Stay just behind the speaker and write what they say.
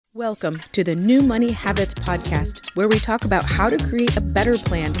Welcome to the New Money Habits Podcast, where we talk about how to create a better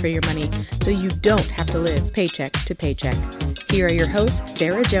plan for your money so you don't have to live paycheck to paycheck. Here are your hosts,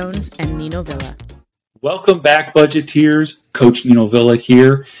 Sarah Jones and Nino Villa. Welcome back, budgeteers. Coach Nino Villa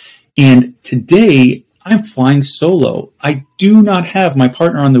here. And today I'm flying solo. I do not have my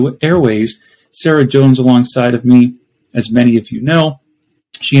partner on the airways, Sarah Jones, alongside of me. As many of you know,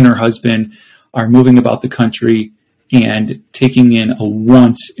 she and her husband are moving about the country and taking in a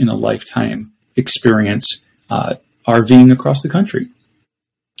once-in-a-lifetime experience, RVing across the country.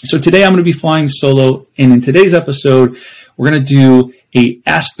 So today I'm going to be flying solo, and in today's episode, we're going to do a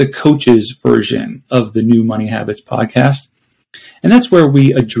Ask the Coaches version of the New Money Habits podcast, and that's where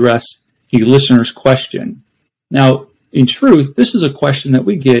we address a listener's question. Now, in truth, this is a question that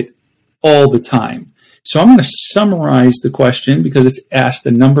we get all the time. So I'm going to summarize the question because it's asked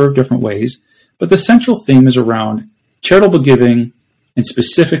a number of different ways, but the central theme is around charitable giving, and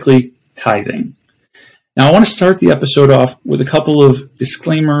specifically tithing. Now, I want to start the episode off with a couple of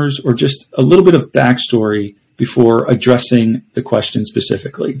disclaimers or just a little bit of backstory before addressing the question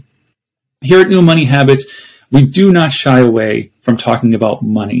specifically. Here at New Money Habits, we do not shy away from talking about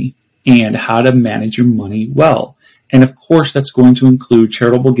money and how to manage your money well. And of course, that's going to include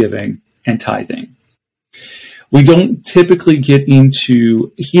charitable giving and tithing. We don't typically get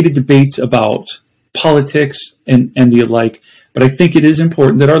into heated debates about politics and the alike, but I think it is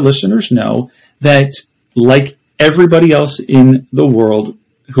important that our listeners know that, like everybody else in the world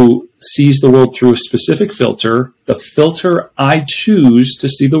who sees the world through a specific filter, the filter I choose to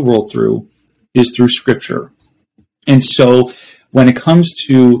see the world through is through Scripture. And so when it comes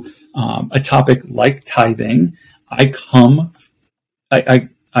to a topic like tithing, I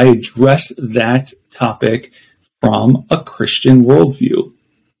address that topic from a Christian worldview.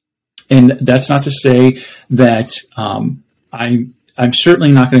 And that's not to say that I'm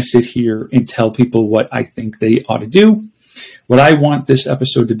certainly not going to sit here and tell people what I think they ought to do. What I want this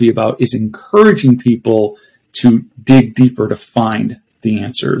episode to be about is encouraging people to dig deeper to find the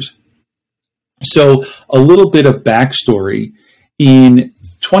answers. So a little bit of backstory. In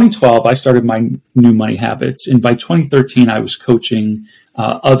 2012, I started my New Money Habits. And by 2013, I was coaching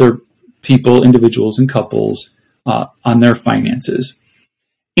other people, individuals and couples on their finances.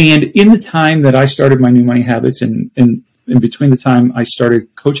 And in the time that I started my New Money Habits and in between the time I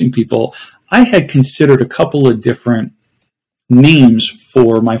started coaching people, I had considered a couple of different names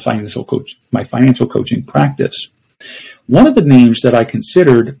for my financial coaching practice. One of the names that I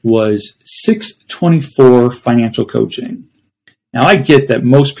considered was 624 Financial Coaching. Now, I get that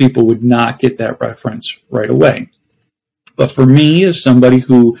most people would not get that reference right away. But for me, as somebody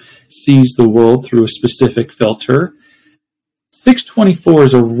who sees the world through a specific filter, 624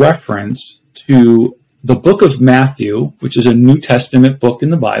 is a reference to the book of Matthew, which is a New Testament book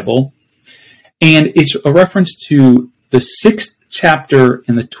in the Bible, and it's a reference to the 6th chapter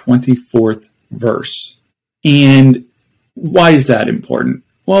and the 24th verse. And why is that important?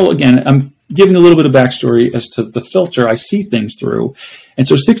 Well, again, I'm giving a little bit of backstory as to the filter I see things through. And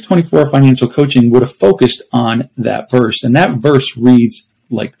so 624 Financial Coaching would have focused on that verse, and that verse reads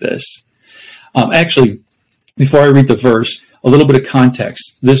like this. Actually, before I read the verse, a little bit of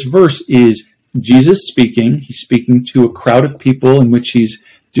context. This verse is Jesus speaking. He's speaking to a crowd of people in which he's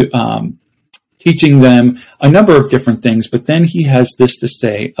teaching them a number of different things, but then he has this to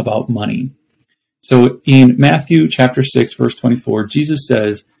say about money. So in Matthew chapter 6, verse 24, Jesus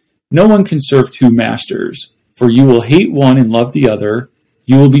says, "No one can serve two masters, for you will hate one and love the other.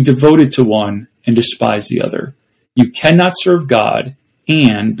 You will be devoted to one and despise the other. You cannot serve God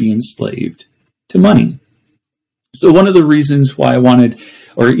and be enslaved to money." So one of the reasons why I wanted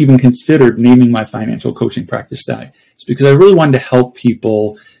or even considered naming my financial coaching practice that is because I really wanted to help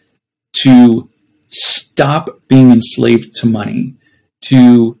people to stop being enslaved to money,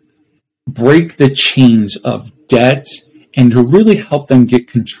 to break the chains of debt, and to really help them get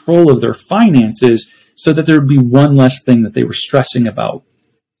control of their finances so that there would be one less thing that they were stressing about.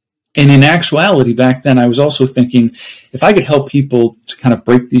 And in actuality, back then, I was also thinking, if I could help people to kind of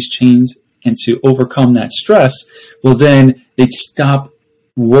break these chains and to overcome that stress, well, then they'd stop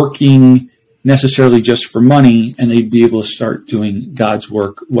working necessarily just for money, and they'd be able to start doing God's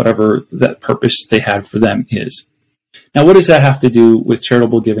work, whatever that purpose they had for them is. Now, what does that have to do with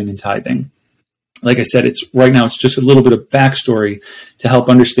charitable giving and tithing? Like I said, right now it's just a little bit of backstory to help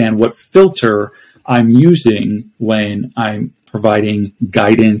understand what filter I'm using when I'm providing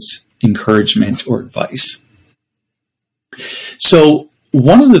guidance, encouragement, or advice. So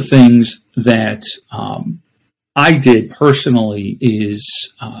one of the things that I did personally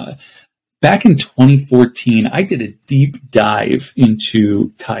is back in 2014, I did a deep dive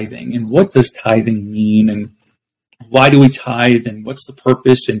into tithing and what does tithing mean and why do we tithe and what's the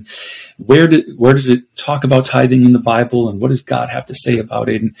purpose and where does it talk about tithing in the Bible and what does God have to say about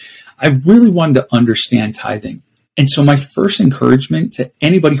it? And I really wanted to understand tithing. And so my first encouragement to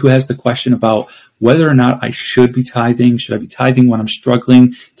anybody who has the question about whether or not I should be tithing, should I be tithing when I'm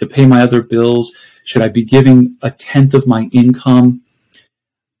struggling to pay my other bills? Should I be giving a tenth of my income?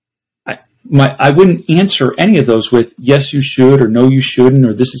 I wouldn't answer any of those with yes, you should, or no, you shouldn't,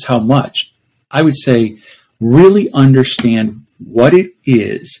 or this is how much. I would say really understand what it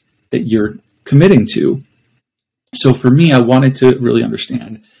is that you're committing to. So for me, I wanted to really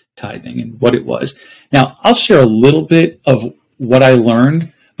understand tithing and what it was. Now, I'll share a little bit of what I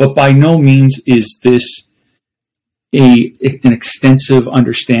learned, but by no means is this an extensive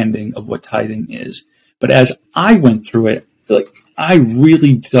understanding of what tithing is. But as I went through it, I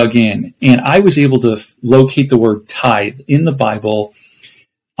really dug in, and I was able to locate the word tithe in the Bible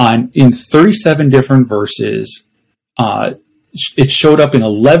in 37 different verses. It showed up in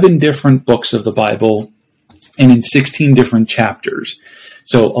 11 different books of the Bible and in 16 different chapters.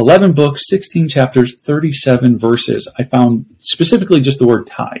 So 11 books, 16 chapters, 37 verses. I found specifically just the word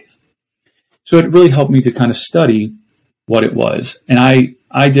tithe. So it really helped me to kind of study what it was. And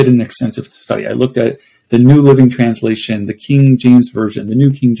I did an extensive study. I looked at the New Living Translation, the King James Version, the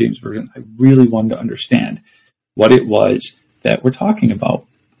New King James Version. I really wanted to understand what it was that we're talking about.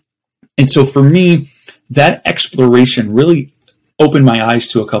 And so for me, that exploration really opened my eyes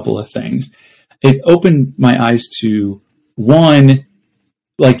to a couple of things. It opened my eyes to, one,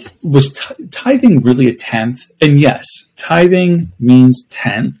 was tithing really a tenth? And yes, tithing means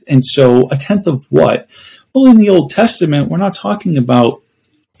tenth. And so a tenth of what? Well, in the Old Testament, we're not talking about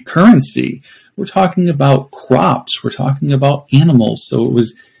currency. We're talking about crops. We're talking about animals. So it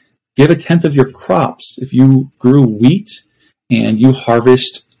was give a tenth of your crops. If you grew wheat and you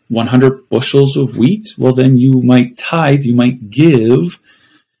harvest 100 bushels of wheat, well, then you might tithe. You might give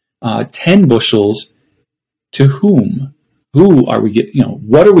 10 bushels to whom? Who are we giving?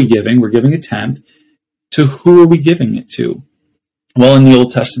 What are we giving? We're giving a tenth. To who are we giving it to? Well, in the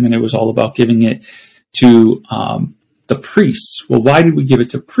Old Testament, it was all about giving it to the priests. Well, why did we give it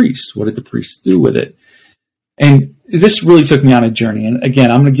to priests? What did the priests do with it? And this really took me on a journey. And again,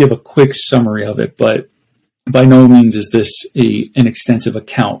 I'm going to give a quick summary of it, but by no means is this an extensive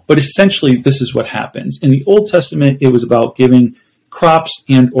account. But essentially, this is what happens. In the Old Testament, it was about giving crops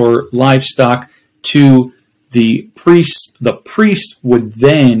and or livestock to the priests. The priest would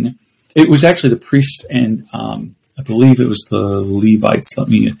then, it was actually the priests and I believe it was the Levites. Let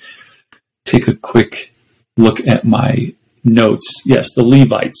me take a quick look at my notes. Yes, the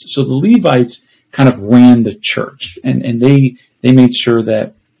Levites. So the Levites kind of ran the church, and they made sure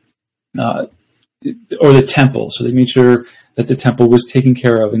that, or the temple. So they made sure that the temple was taken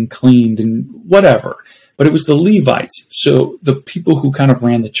care of and cleaned and whatever. But it was the Levites, so the people who kind of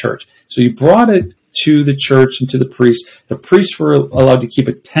ran the church. So you brought it to the church and to the priests. The priests were allowed to keep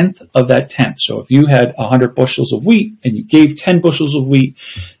a tenth of that tenth. So if you had 100 bushels of wheat and you gave 10 bushels of wheat,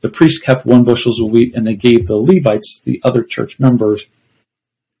 the priests kept 1 bushel of wheat and they gave the Levites, the other church members,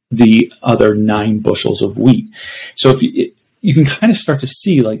 the other 9 bushels of wheat. So if you can kind of start to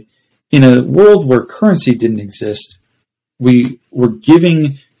see, in a world where currency didn't exist, we were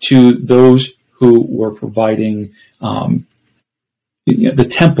giving to those who were providing the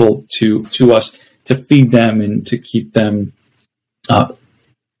temple to us, to feed them and to keep them,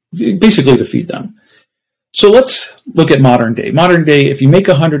 basically to feed them. So let's look at modern day. Modern day, if you make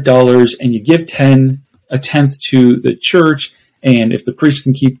 $100 and you give a tenth to the church, and if the priest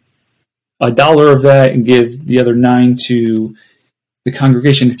can keep $1 of that and give the other 9 to the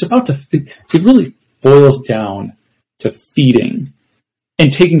congregation, it really boils down to feeding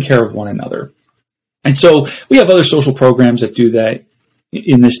and taking care of one another. And so we have other social programs that do that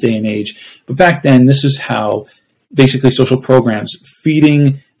in this day and age. But back then, this is how basically social programs,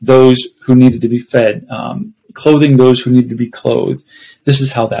 feeding those who needed to be fed, clothing those who needed to be clothed. This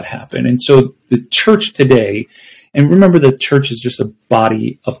is how that happened. And so the church today, and remember the church is just a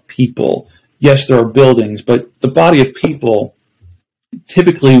body of people. Yes, there are buildings, but the body of people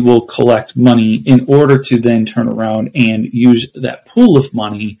typically will collect money in order to then turn around and use that pool of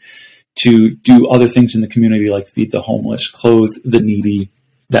money to do other things in the community, like feed the homeless, clothe the needy,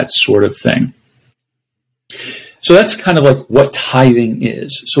 that sort of thing. So that's kind of like what tithing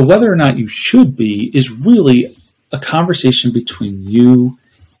is. So whether or not you should be is really a conversation between you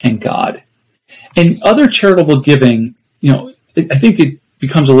and God. And other charitable giving, I think it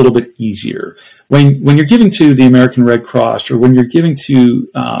becomes a little bit easier. When you're giving to the American Red Cross, or when you're giving to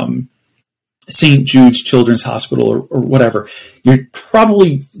St. Jude's Children's Hospital or whatever, you're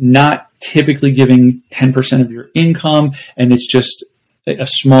probably not typically giving 10% of your income, and it's just a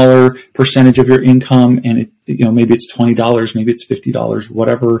smaller percentage of your income, and maybe it's $20, maybe it's $50,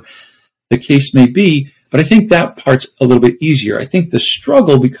 whatever the case may be. But I think that part's a little bit easier. I think the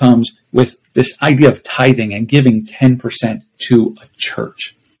struggle becomes with this idea of tithing and giving 10% to a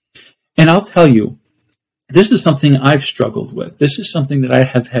church. And I'll tell you, this is something I've struggled with. This is something that I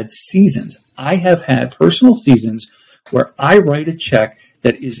have had seasons. I have had personal seasons where I write a check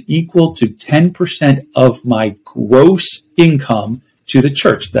that is equal to 10% of my gross income to the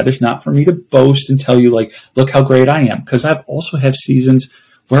church. That is not for me to boast and tell you, like, look how great I am, because I've also had seasons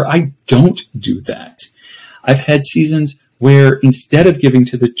where I don't do that. I've had seasons where instead of giving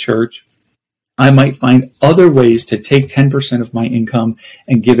to the church, I might find other ways to take 10% of my income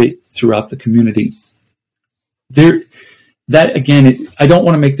and give it throughout the community. That again, I don't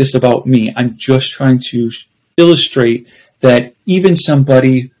want to make this about me. I'm just trying to illustrate that even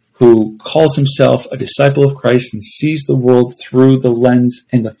somebody who calls himself a disciple of Christ and sees the world through the lens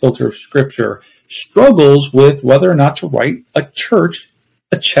and the filter of Scripture struggles with whether or not to write a church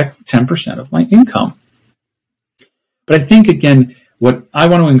a check for 10% of my income. But I think, again, what I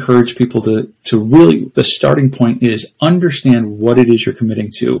want to encourage people to really, the starting point is understand what it is you're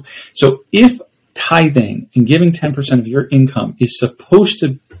committing to. So if tithing and giving 10% of your income is supposed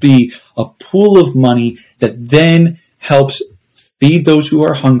to be a pool of money that then helps feed those who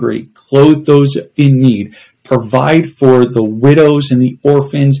are hungry, clothe those in need, provide for the widows and the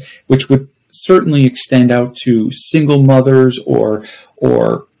orphans, which would certainly extend out to single mothers or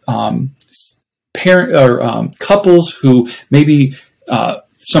parent or couples who maybe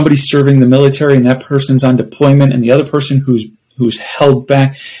somebody's serving the military and that person's on deployment, and the other person who's held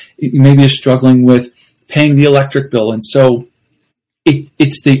back maybe is struggling with paying the electric bill. And so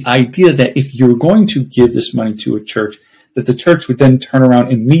it's the idea that if you're going to give this money to a church, that the church would then turn around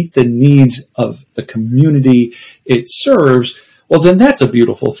and meet the needs of the community it serves. Well, then that's a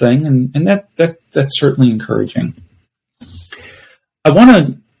beautiful thing, and that's certainly encouraging. I want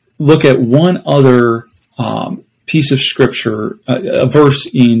to look at one other piece of Scripture, a verse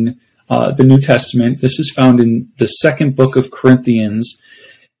in the New Testament. This is found in the second book of Corinthians.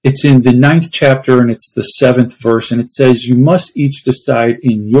 It's in the 9th chapter, and it's the 7th verse, and it says, "You must each decide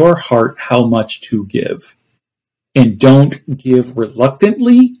in your heart how much to give, and don't give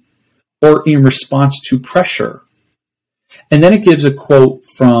reluctantly or in response to pressure." And then it gives a quote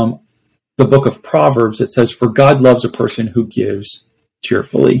from the book of Proverbs that says, "For God loves a person who gives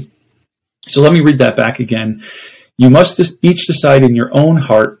cheerfully." So let me read that back again. "You must each decide in your own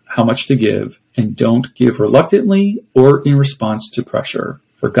heart how much to give, and don't give reluctantly or in response to pressure.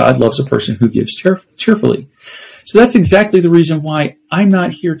 For God loves a person who gives cheerfully." So that's exactly the reason why I'm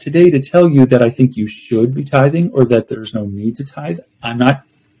not here today to tell you that I think you should be tithing or that there's no need to tithe. I'm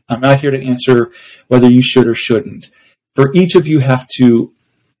not here to answer whether you should or shouldn't. For each of you have to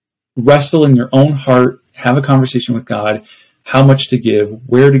wrestle in your own heart, have a conversation with God, how much to give,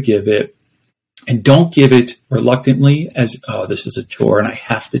 where to give it, and don't give it reluctantly as, oh, this is a chore and I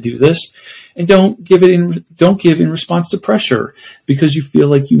have to do this. And don't give in response to pressure because you feel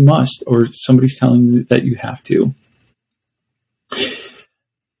like you must or somebody's telling you that you have to.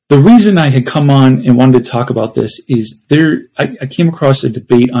 The reason I had come on and wanted to talk about this is I came across a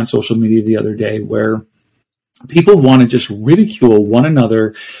debate on social media the other day where people want to just ridicule one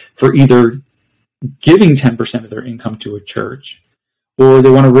another for either giving 10% of their income to a church, or they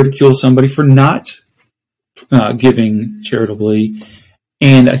want to ridicule somebody for not giving charitably.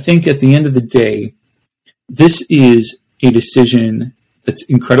 And I think at the end of the day, this is a decision that's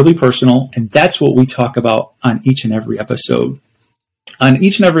incredibly personal, and that's what we talk about on each and every episode. On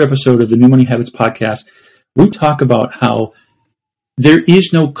each and every episode of the New Money Habits podcast, we talk about how there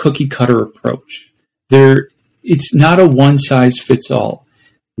is no cookie-cutter approach. It's not a one-size-fits-all.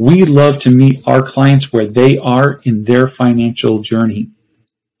 We love to meet our clients where they are in their financial journey.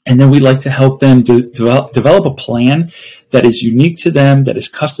 And then we like to help them develop a plan that is unique to them, that is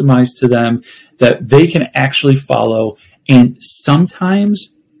customized to them, that they can actually follow. And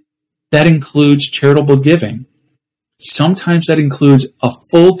sometimes that includes charitable giving. Sometimes that includes a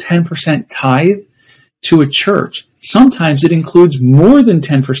full 10% tithe to a church. Sometimes it includes more than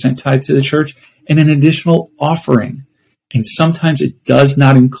 10% tithe to the church and an additional offering. And sometimes it does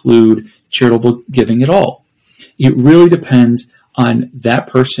not include charitable giving at all. It really depends on that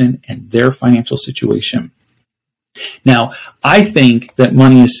person and their financial situation. Now, I think that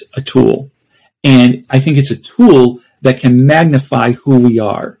money is a tool, and I think it's a tool that can magnify who we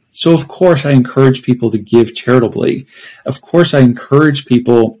are. So, of course, I encourage people to give charitably. Of course, I encourage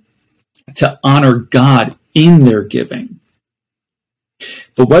people to honor God in their giving.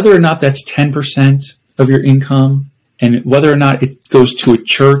 But whether or not that's 10% of your income, and whether or not it goes to a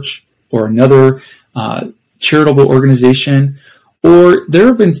church or another charitable organization, or there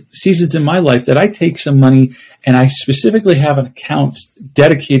have been seasons in my life that I take some money and I specifically have an account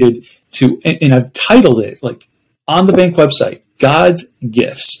dedicated to, and I've titled it like on the bank website, God's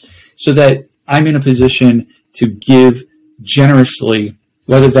Gifts, so that I'm in a position to give generously,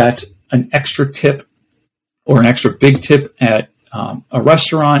 whether that's an extra tip or an extra big tip at a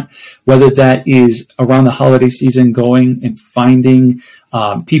restaurant, whether that is around the holiday season, going and finding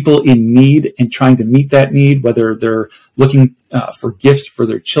people in need and trying to meet that need, whether they're looking for gifts for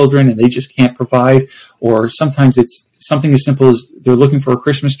their children and they just can't provide, or sometimes it's something as simple as they're looking for a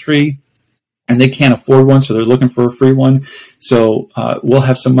Christmas tree and they can't afford one, so they're looking for a free one. So we'll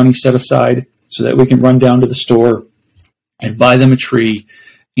have some money set aside so that we can run down to the store and buy them a tree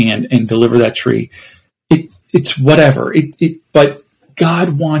and deliver that tree. It's whatever. But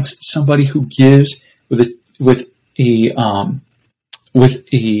God wants somebody who gives with a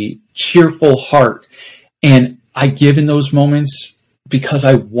cheerful heart. And I give in those moments because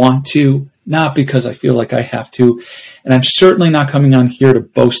I want to, not because I feel like I have to. And I'm certainly not coming on here to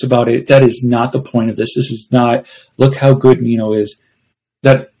boast about it. That is not the point of this. This is not, look how good Nino is.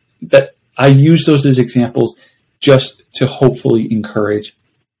 That I use those as examples just to hopefully encourage.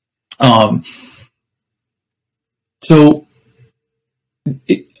 So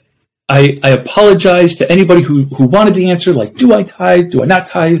I apologize to anybody who wanted the answer, like, do I tithe? Do I not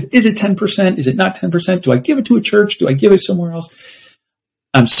tithe? Is it 10%? Is it not 10%? Do I give it to a church? Do I give it somewhere else?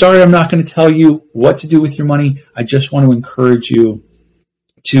 I'm sorry, I'm not going to tell you what to do with your money. I just want to encourage you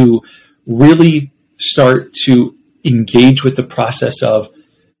to really start to engage with the process of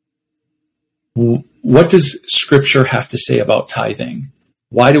what does Scripture have to say about tithing?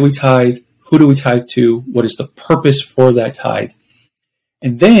 Why do we tithe? Who do we tithe to? What is the purpose for that tithe?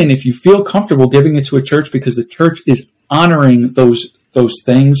 And then if you feel comfortable giving it to a church because the church is honoring those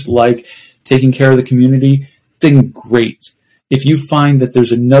things like taking care of the community, then great. If you find that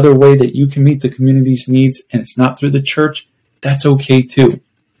there's another way that you can meet the community's needs and it's not through the church, that's okay too.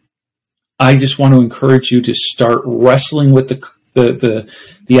 I just want to encourage you to start wrestling with the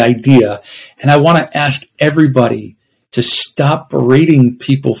idea. And I want to ask everybody to stop berating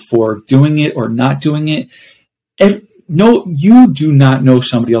people for doing it or not doing it. No, you do not know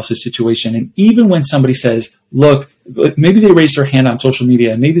somebody else's situation. And even when somebody says, look, maybe they raise their hand on social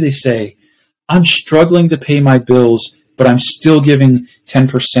media and maybe they say, I'm struggling to pay my bills, but I'm still giving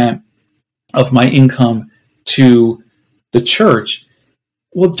 10% of my income to the church.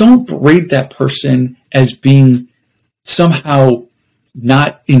 Well, don't berate that person as being somehow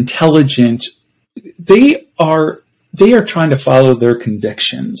not intelligent. They are trying to follow their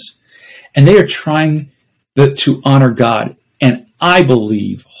convictions, and they are trying to honor God. And I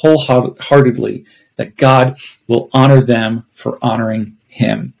believe wholeheartedly that God will honor them for honoring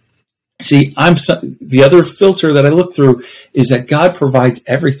Him. See, the other filter that I look through is that God provides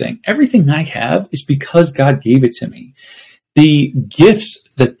everything. Everything I have is because God gave it to me. The gifts,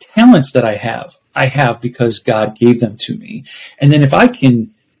 the talents that I have because God gave them to me. And then if I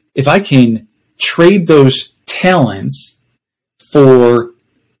can trade those talents for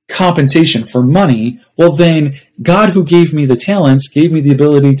compensation, for money, well then God who gave me the talents gave me the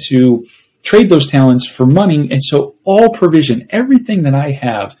ability to trade those talents for money. And so all provision, everything that I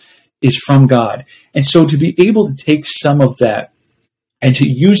have is from God. And so to be able to take some of that and to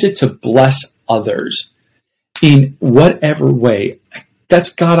use it to bless others in whatever way,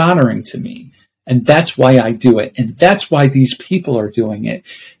 that's God honoring to me. And that's why I do it. And that's why these people are doing it.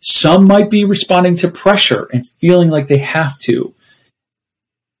 Some might be responding to pressure and feeling like they have to.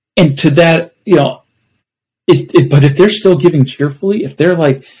 And to that, but if they're still giving cheerfully, if they're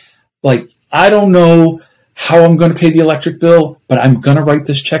like, I don't know how I'm going to pay the electric bill, but I'm going to write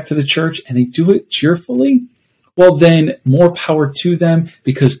this check to the church, and they do it cheerfully, well, then more power to them,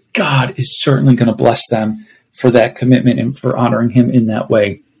 because God is certainly going to bless them for that commitment and for honoring Him in that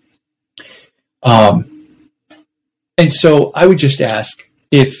way. And so I would just ask,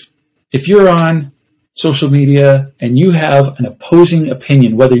 if you're on social media and you have an opposing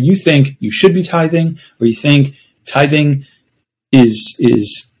opinion, whether you think you should be tithing or you think tithing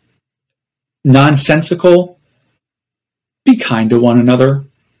is nonsensical, be kind to one another.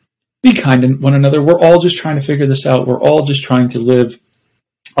 Be kind to one another. We're all just trying to figure this out. We're all just trying to live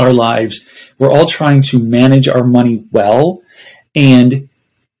our lives. We're all trying to manage our money well. And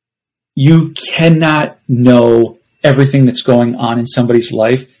you cannot know everything that's going on in somebody's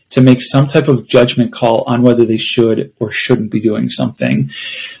life to make some type of judgment call on whether they should or shouldn't be doing something.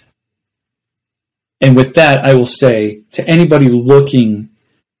 And with that, I will say to anybody looking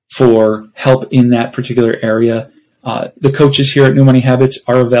for help in that particular area, the coaches here at New Money Habits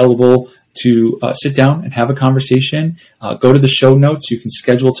are available to sit down and have a conversation. Go to the show notes. You can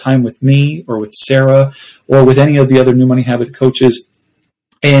schedule time with me or with Sarah or with any of the other New Money Habit coaches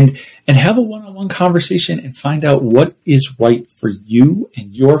and have a one-on-one conversation and find out what is right for you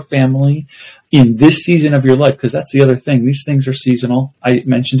and your family in this season of your life. Because that's the other thing. These things are seasonal. I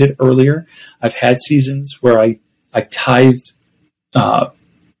mentioned it earlier. I've had seasons where I tithed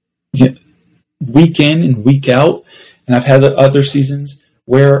week in and week out. And I've had other seasons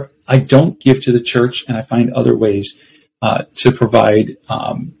where I don't give to the church and I find other ways to provide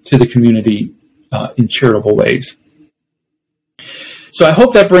to the community in charitable ways. So I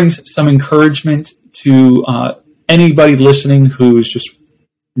hope that brings some encouragement to anybody listening who's just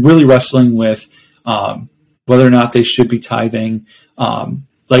really wrestling with whether or not they should be tithing.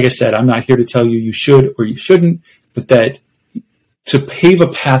 Like I said, I'm not here to tell you you should or you shouldn't, but that to pave a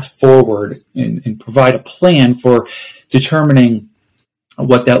path forward and provide a plan for determining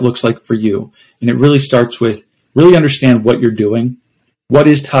what that looks like for you. And it really starts with really understand what you're doing. What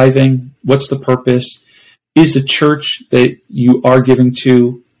is tithing? What's the purpose? Is the church that you are giving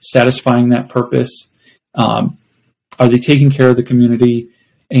to satisfying that purpose? Are they taking care of the community?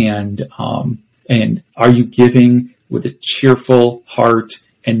 And are you giving with a cheerful heart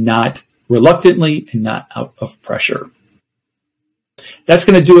and not reluctantly and not out of pressure? That's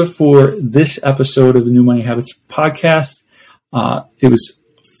going to do it for this episode of the New Money Habits podcast. It was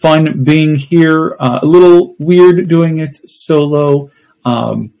fun being here, a little weird doing it solo,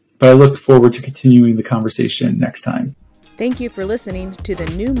 but I look forward to continuing the conversation next time. Thank you for listening to the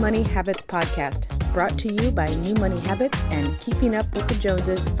New Money Habits podcast, brought to you by New Money Habits and Keeping Up with the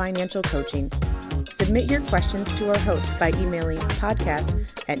Joneses Financial Coaching. Submit your questions to our host by emailing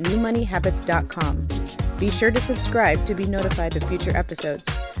podcast@newmoneyhabits.com. Be sure to subscribe to be notified of future episodes.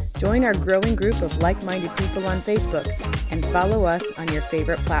 Join our growing group of like-minded people on Facebook and follow us on your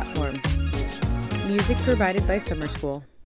favorite platform. Music provided by Summer School.